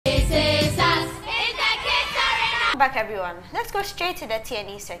back, everyone. Let's go straight to the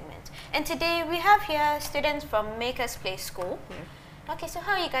T&E segment. And today we have here students from Makers Place School. Okay, so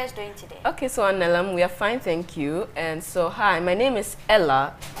how are you guys doing today? Okay, so Anelam, we are fine, thank you. And so, hi, my name is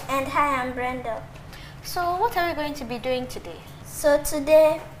Ella. And hi, I'm Brenda. So what are we going to be doing today? So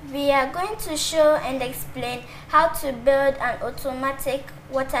today we are going to show and explain how to build an automatic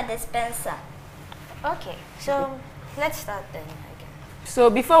water dispenser. Okay, so let's start then.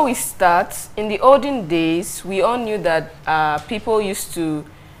 So before we start, in the olden days, we all knew that people used to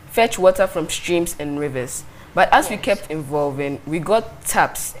fetch water from streams and rivers. But as we kept evolving, we got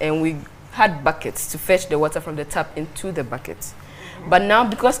taps and we had buckets to fetch the water from the tap into the buckets. But now,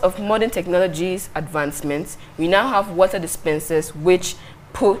 because of modern technology's advancements, we now have water dispensers which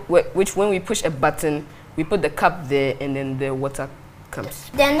when we push a button, we put the cup there and then the water comes.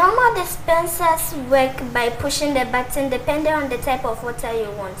 The normal dispensers work by pushing the button depending on the type of water you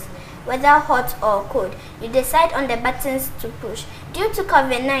want, whether hot or cold. You decide on the buttons to push. Due to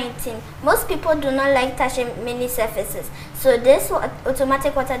COVID-19, most people do not like touching many surfaces, so this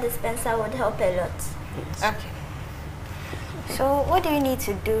automatic water dispenser would help a lot. Okay. So what do you need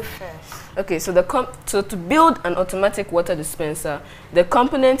to do first? Okay, so to build an automatic water dispenser, the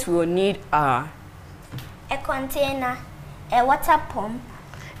components we will need are a container, a water pump,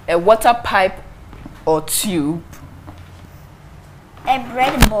 a water pipe or tube, a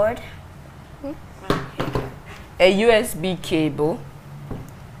breadboard, a USB cable,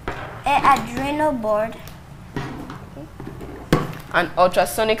 an Arduino board, an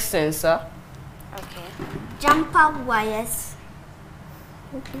ultrasonic sensor, jumper wires,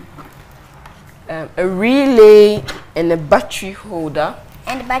 a relay and a battery holder,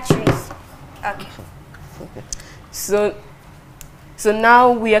 and batteries. Okay. So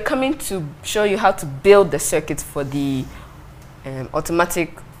now we are coming to show you how to build the circuit for the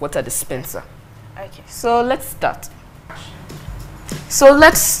automatic water dispenser. Okay. So let's start.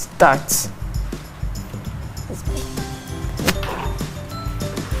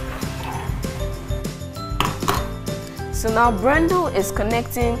 So now Brando is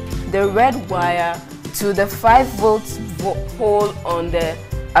connecting the red wire to the 5-volt hole on the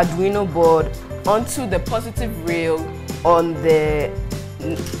Arduino board onto the positive rail on the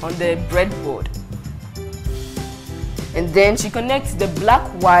breadboard. And then she connects the black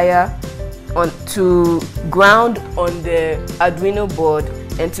wire to ground on the Arduino board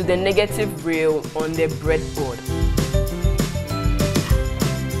and to the negative rail on the breadboard.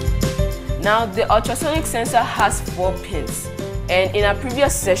 Now the ultrasonic sensor has 4 pins, and in our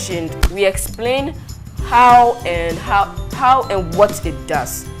previous session we explained how and what it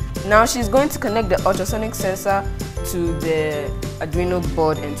does. Now she's going to connect the ultrasonic sensor to the Arduino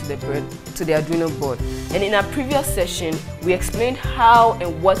board and to the Arduino board. And in our previous session, we explained how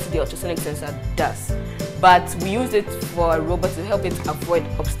and what the ultrasonic sensor does. But we used it for a robot to help it avoid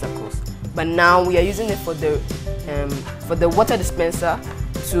obstacles. But now we are using it for the water dispenser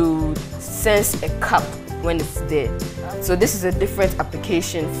to sense a cup when it's there. So this is a different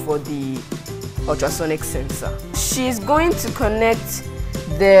application for the ultrasonic sensor. She's going to connect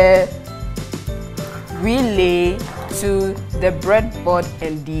the relay to the breadboard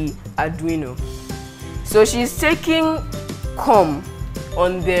and the Arduino. So she's taking COM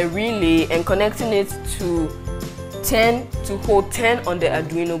on the relay and connecting it to hold 10 on the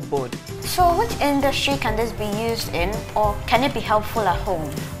Arduino board. So which industry can this be used in, or can it be helpful at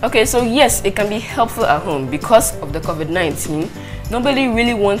home? Okay, so yes, it can be helpful at home. Because of the COVID-19, nobody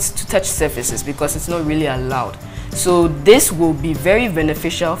really wants to touch surfaces because it's not really allowed. So this will be very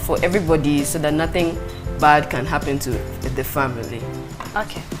beneficial for everybody so that nothing bad can happen to the family.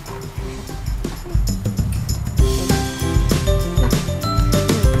 Okay.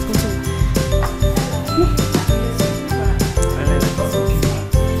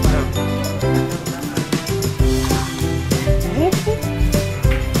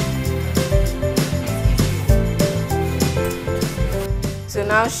 So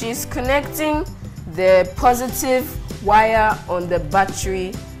now she's connecting the positive wire on the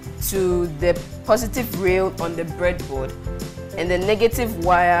battery to the positive rail on the breadboard and the negative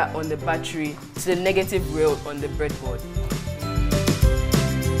wire on the battery to the negative rail on the breadboard.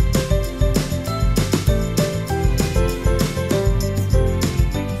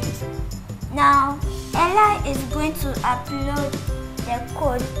 Now Ella is going to upload the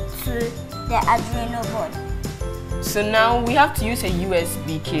code to the Arduino board. So now we have to use a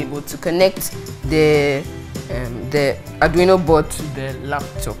USB cable to connect the Arduino board to the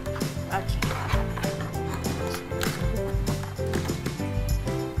laptop. Okay.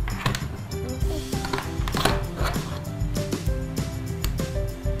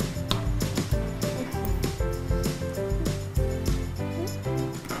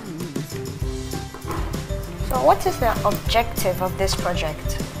 So what is the objective of this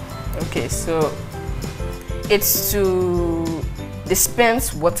project? Okay, so it's to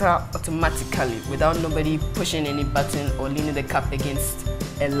dispense water automatically without nobody pushing any button or leaning the cap against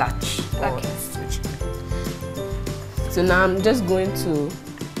a latch or switch. So now I'm just going to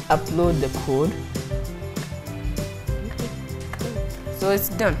upload the code. So it's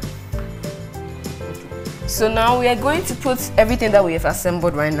done. So now we are going to put everything that we have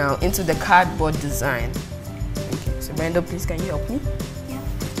assembled right now into the cardboard design. Okay, so Brenda, please can you help me? Yeah.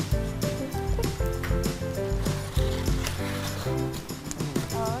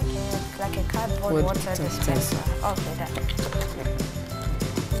 Oh, okay, it's like a cardboard water dispenser. Okay, that.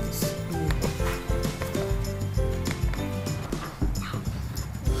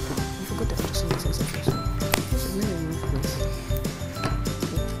 You forgot the ultrasonic sensor first.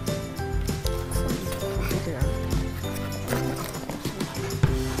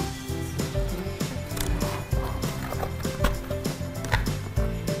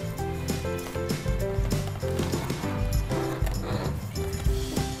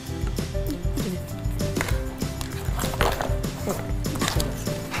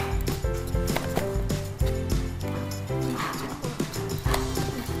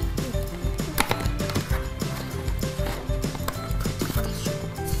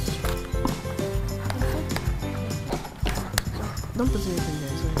 Don't put anything there.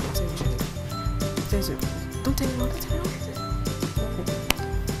 Don't take it off.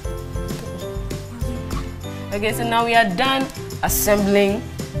 Okay, so now we are done assembling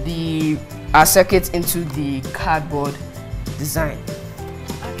our circuits into the cardboard design.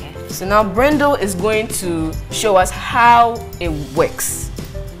 Okay. So now Brendo is going to show us how it works.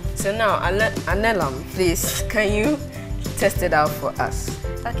 So now, Anelam, please, can you test it out for us?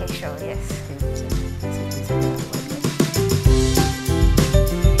 Okay, sure, yes.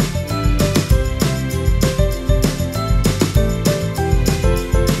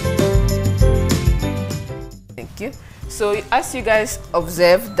 So as you guys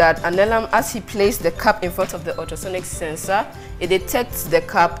observe that Anelam, as he placed the cap in front of the ultrasonic sensor, it detects the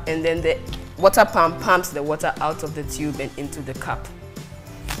cap and then the water pump pumps the water out of the tube and into the cap.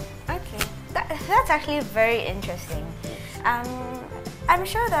 Okay, that's actually very interesting. I'm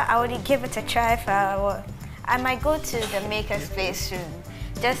sure that I would give it a try if I might go to the makerspace soon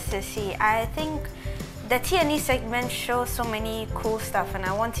just to see. I think the T&E segment shows so many cool stuff and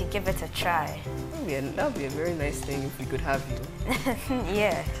I want to give it a try. That would be a very nice thing if we could have you.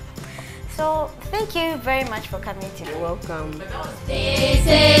 Yeah. So thank you very much for coming today. You're welcome. This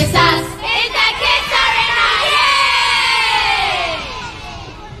is us.